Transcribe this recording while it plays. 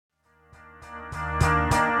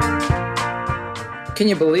Can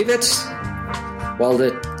you believe it? Well,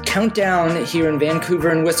 the countdown here in Vancouver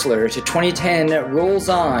and Whistler to 2010 rolls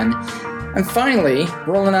on. I'm finally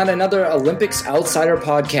rolling out another Olympics Outsider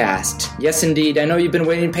podcast. Yes, indeed. I know you've been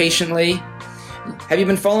waiting patiently. Have you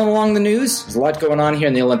been following along the news? There's a lot going on here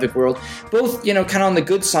in the Olympic world, both, kind of on the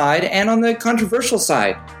good side and on the controversial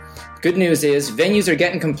side. Good news is venues are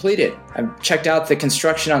getting completed. I've checked out the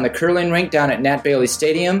construction on the curling rink down at Nat Bailey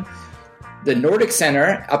Stadium. The Nordic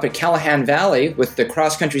Center up at Callahan Valley with the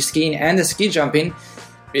cross-country skiing and the ski jumping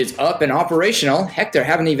is up and operational. Heck, they're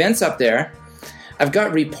having events up there. I've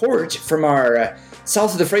got report from our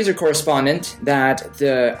south of the Fraser correspondent that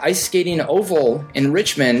the ice skating oval in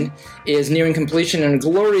Richmond is nearing completion and a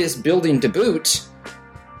glorious building to boot.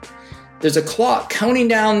 There's a clock counting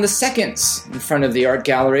down the seconds in front of the art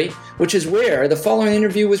gallery, which is where the following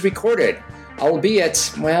interview was recorded.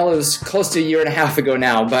 Albeit, well, it was close to a year and a half ago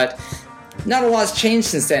now, but not a lot's changed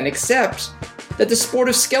since then, except that the sport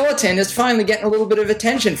of skeleton is finally getting a little bit of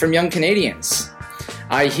attention from young Canadians.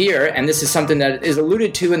 I hear, and this is something that is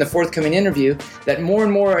alluded to in the forthcoming interview, that more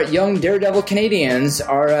and more young daredevil Canadians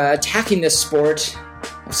are attacking this sport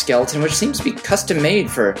of skeleton, which seems to be custom-made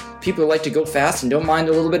for people who like to go fast and don't mind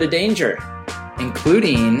a little bit of danger,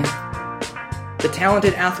 including the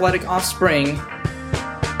talented athletic offspring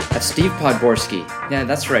of Steve Podborski. Yeah,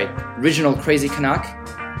 that's right, original Crazy Canuck.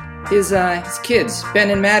 His kids,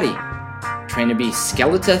 Ben and Maddie, train to be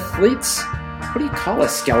skeleton-athletes? What do you call a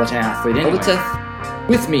skeleton athlete anyway?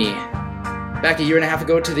 With me, back a year and a half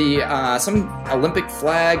ago to the some Olympic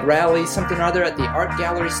flag rally, something or other at the Art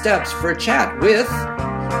Gallery steps for a chat with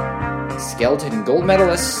skeleton gold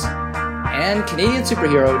medalist and Canadian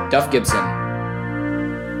superhero Duff Gibson.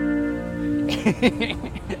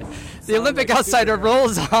 The Olympic Outsider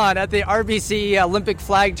rolls on at the RBC Olympic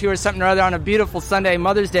Flag Tour, something or other, on a beautiful Sunday,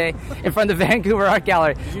 Mother's Day, in front of the Vancouver Art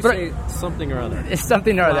Gallery. Did you say something or other? It's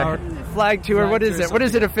something or other. Flag Tour, what is it? What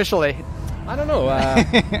is it officially? I don't know.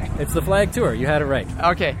 It's the Flag Tour. You had it right.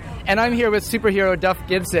 Okay. And I'm here with superhero Duff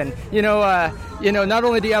Gibson. Not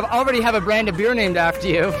only do you already have a brand of beer named after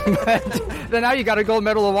you, but then now you got a gold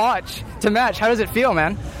medal to watch to match. How does it feel,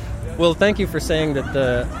 man? Well, thank you for saying that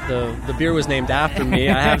the beer was named after me.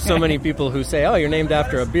 I have so many people who say, "Oh, you're named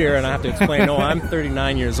after a beer," and I have to explain, "No, I'm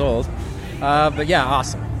 39 years old." But yeah,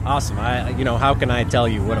 awesome. How can I tell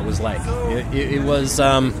you what it was like? It was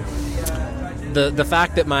the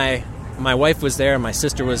fact that my wife was there and my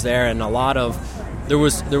sister was there, and there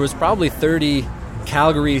was probably 30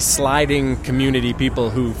 Calgary sliding community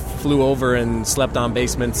people who flew over and slept on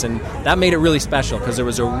basements, and that made it really special because it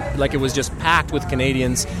was just packed with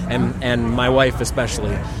Canadians and my wife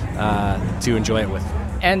especially to enjoy it with.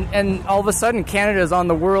 And all of a sudden, Canada is on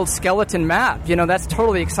the world skeleton map. That's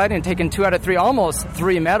totally exciting. Taking 2 out of 3, almost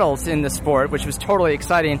 3 medals in the sport, which was totally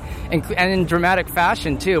exciting, and in dramatic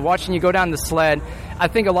fashion too. Watching you go down the sled, I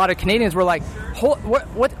think a lot of Canadians were like,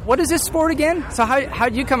 "What is this sport again?" So how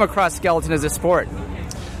did you come across skeleton as a sport?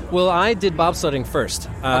 Well, I did bobsledding first.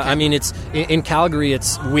 Okay. I mean, it's in Calgary.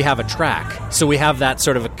 We have a track, so we have that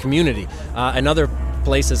sort of a community. Another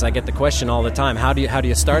places I get the question all the time, how do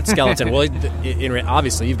you start skeleton? Well,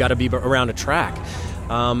 obviously you've got to be around a track,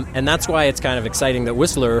 and that's why it's kind of exciting that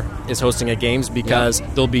Whistler is hosting a games, because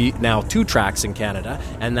there'll be now 2 tracks in Canada,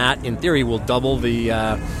 and that in theory will double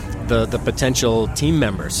the potential team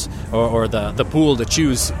members or the pool to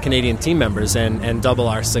choose Canadian team members and double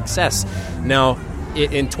our success. Now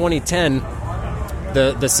in 2010,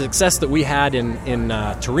 the success that we had in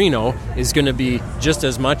Torino is going to be just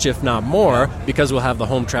as much, if not more, because we'll have the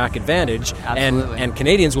home track advantage. And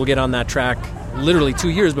Canadians will get on that track literally 2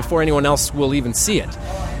 years before anyone else will even see it.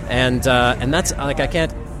 And that's, like, I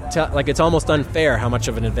can't tell, like, it's almost unfair how much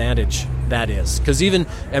of an advantage that is. Because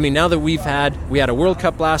now that we had a World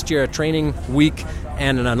Cup last year, a training week,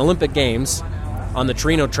 and an Olympic Games on the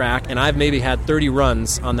Torino track, and I've maybe had 30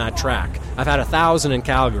 runs on that track. I've had 1,000 in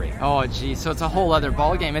Calgary. Oh, geez. So it's a whole other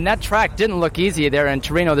ballgame. And that track didn't look easy there in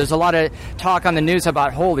Torino. There's a lot of talk on the news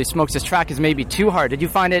about, holy smokes, this track is maybe too hard. Did you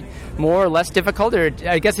find it more or less difficult? Or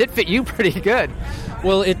I guess it fit you pretty good.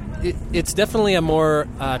 Well, it's definitely a more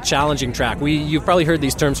challenging track. You've probably heard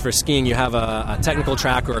these terms for skiing. You have a technical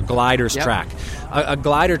track or a glider's track. A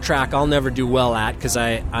glider track I'll never do well at because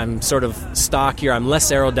I'm sort of stockier. I'm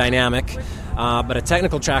less aerodynamic. But a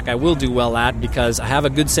technical track I will do well at because I have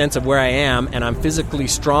a good sense of where I am and I'm physically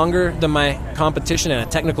stronger than my competition, and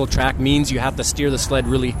a technical track means you have to steer the sled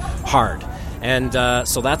really hard. And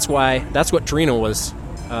so that's what Torino was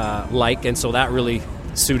like, and so that really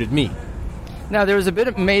suited me. Now, there was a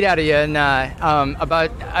bit made out of you and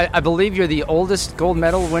I believe you're the oldest gold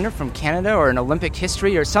medal winner from Canada or in Olympic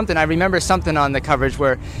history or something. I remember something on the coverage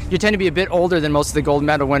where you tend to be a bit older than most of the gold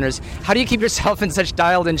medal winners. How do you keep yourself in such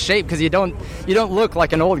dialed-in shape? Because you don't look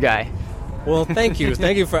like an old guy. Well, thank you.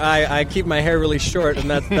 Thank you for... I keep my hair really short, and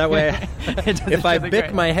that way, if I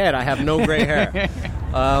bick my head, I have no gray hair.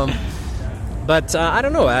 But I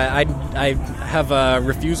don't know. I have a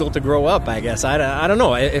refusal to grow up, I guess. I don't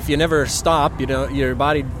know. If you never stop, your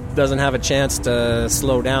body doesn't have a chance to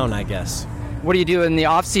slow down, I guess. What do you do in the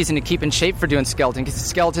off season to keep in shape for doing skeleton? Because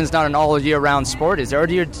skeleton's not an all year round sport, is there? Or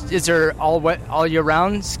is there all year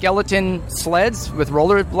round skeleton sleds with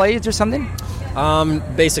roller blades or something?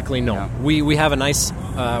 Basically, no. Yeah. We have an ice,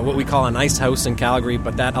 what we call an ice house in Calgary,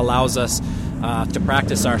 but that allows us to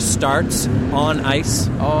practice our starts on ice.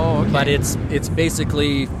 Oh, okay. But it's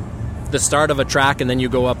basically the start of a track, and then you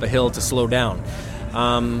go up a hill to slow down.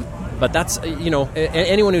 But that's,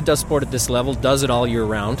 anyone who does sport at this level does it all year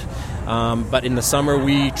round. But in the summer,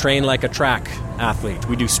 we train like a track athlete.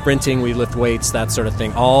 We do sprinting, we lift weights, that sort of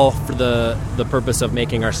thing, all for the purpose of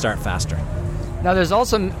making our start faster. Now, there's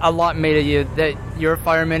also a lot made of you that you're a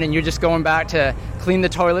fireman and you're just going back to clean the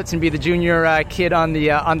toilets and be the junior kid on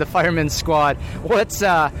the fireman's squad. What's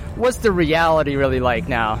the reality really like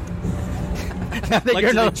now? Like,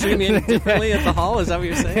 do they treat me any differently at the hall? Is that what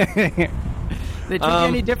you're saying? They treat you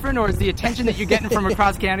any different, or is the attention that you're getting from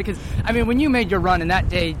across Canada? Because, I mean, when you made your run, and that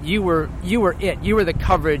day you were it. You were the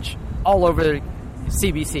coverage all over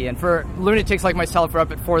CBC. And for lunatics like myself who are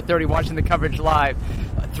up at 4:30 watching the coverage live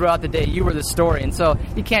throughout the day, you were the story. And so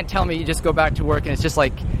you can't tell me you just go back to work and it's just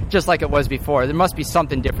like it was before. There must be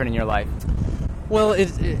something different in your life. Well,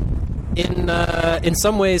 in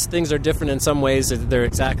some ways things are different. In some ways they're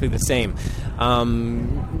exactly the same.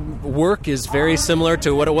 Work is very similar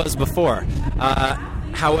to what it was before.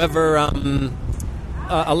 However, a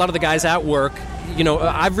lot of the guys at work,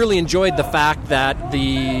 I've really enjoyed the fact that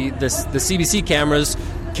the CBC cameras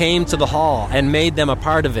came to the hall and made them a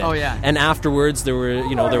part of it. Oh, yeah. And afterwards there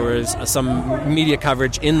was some media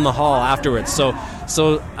coverage in the hall afterwards. So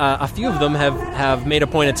a few of them have made a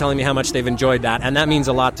point of telling me how much they've enjoyed that, and that means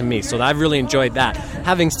a lot to me. So I've really enjoyed that.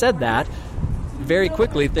 Having said that, very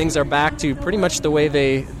quickly things are back to pretty much the way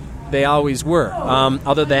they always were.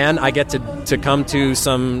 Other than I get to come to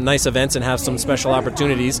some nice events and have some special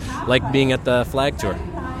opportunities, like being at the flag tour.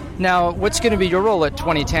 Now, what's going to be your role at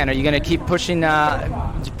 2010? Are you going to keep pushing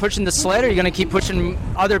the sled, or are you going to keep pushing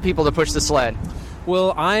other people to push the sled?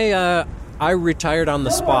 Well, I retired on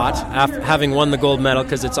the spot after having won the gold medal,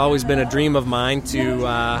 because it's always been a dream of mine to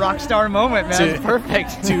rock star moment, man.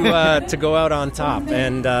 Perfect. to go out on top,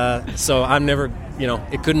 and so I'm never,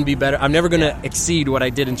 it couldn't be better. I'm never going to exceed what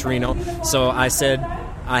I did in Torino. So I said,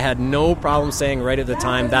 I had no problem saying right at the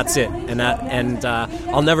time, that's it, and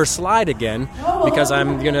I'll never slide again, because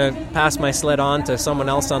I'm going to pass my sled on to someone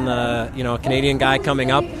else on the, a Canadian guy coming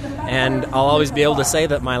up, and I'll always be able to say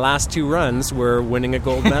that my last two runs were winning a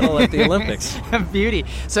gold medal at the Olympics. Beauty.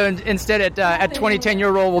 So instead at 2010,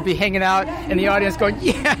 your role will be hanging out in the audience going,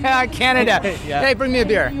 yeah, Canada. Yeah. Hey, bring me a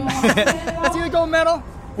beer. Let's see the gold medal.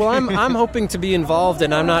 Well, I'm hoping to be involved,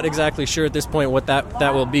 and I'm not exactly sure at this point what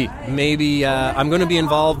that will be. Maybe I'm going to be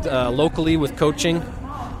involved locally with coaching.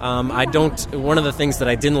 One of the things that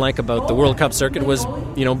I didn't like about the World Cup circuit was,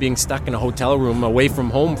 being stuck in a hotel room away from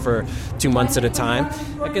home for 2 months at a time.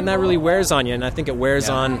 Again, that really wears on you, and I think it wears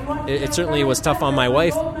on. It certainly was tough on my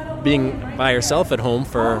wife being by herself at home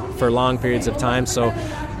for long periods of time. So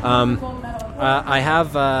I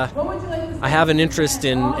have an interest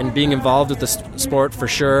in being involved with the sport for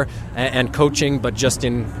sure, and coaching, but just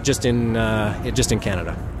in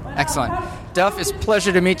Canada. Excellent. Duff, it's a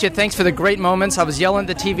pleasure to meet you. Thanks for the great moments. I was yelling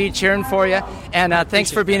at the TV, cheering for you, and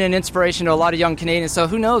thanks for being an inspiration to a lot of young Canadians. So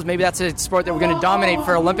who knows, maybe that's a sport that we're going to dominate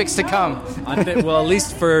for Olympics to come. Well, at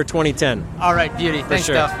least for 2010. All right, beauty. Thanks,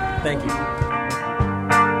 sure. Duff. Thank you.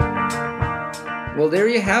 Well, there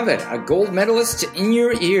you have it, a gold medalist in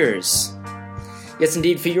your ears. Yes,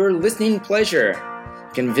 indeed, for your listening pleasure,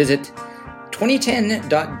 you can visit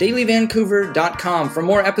 2010.dailyvancouver.com for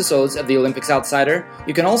more episodes of the Olympics Outsider.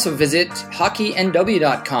 You can also visit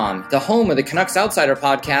hockeynw.com, the home of the Canucks Outsider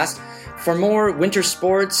podcast, for more winter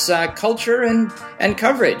sports culture and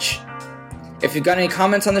coverage. If you've got any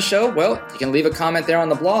comments on the show, well, you can leave a comment there on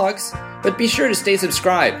the blogs, but be sure to stay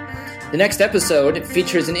subscribed. The next episode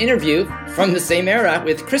features an interview from the same era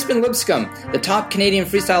with Crispin Lipscomb, the top Canadian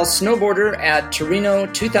freestyle snowboarder at Torino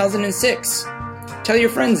 2006. Tell your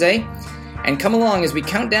friends, eh? And come along as we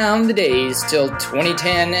count down the days till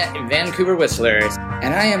 2010 Vancouver Whistlers.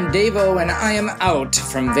 And I am Davo, and I am out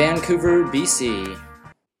from Vancouver, BC.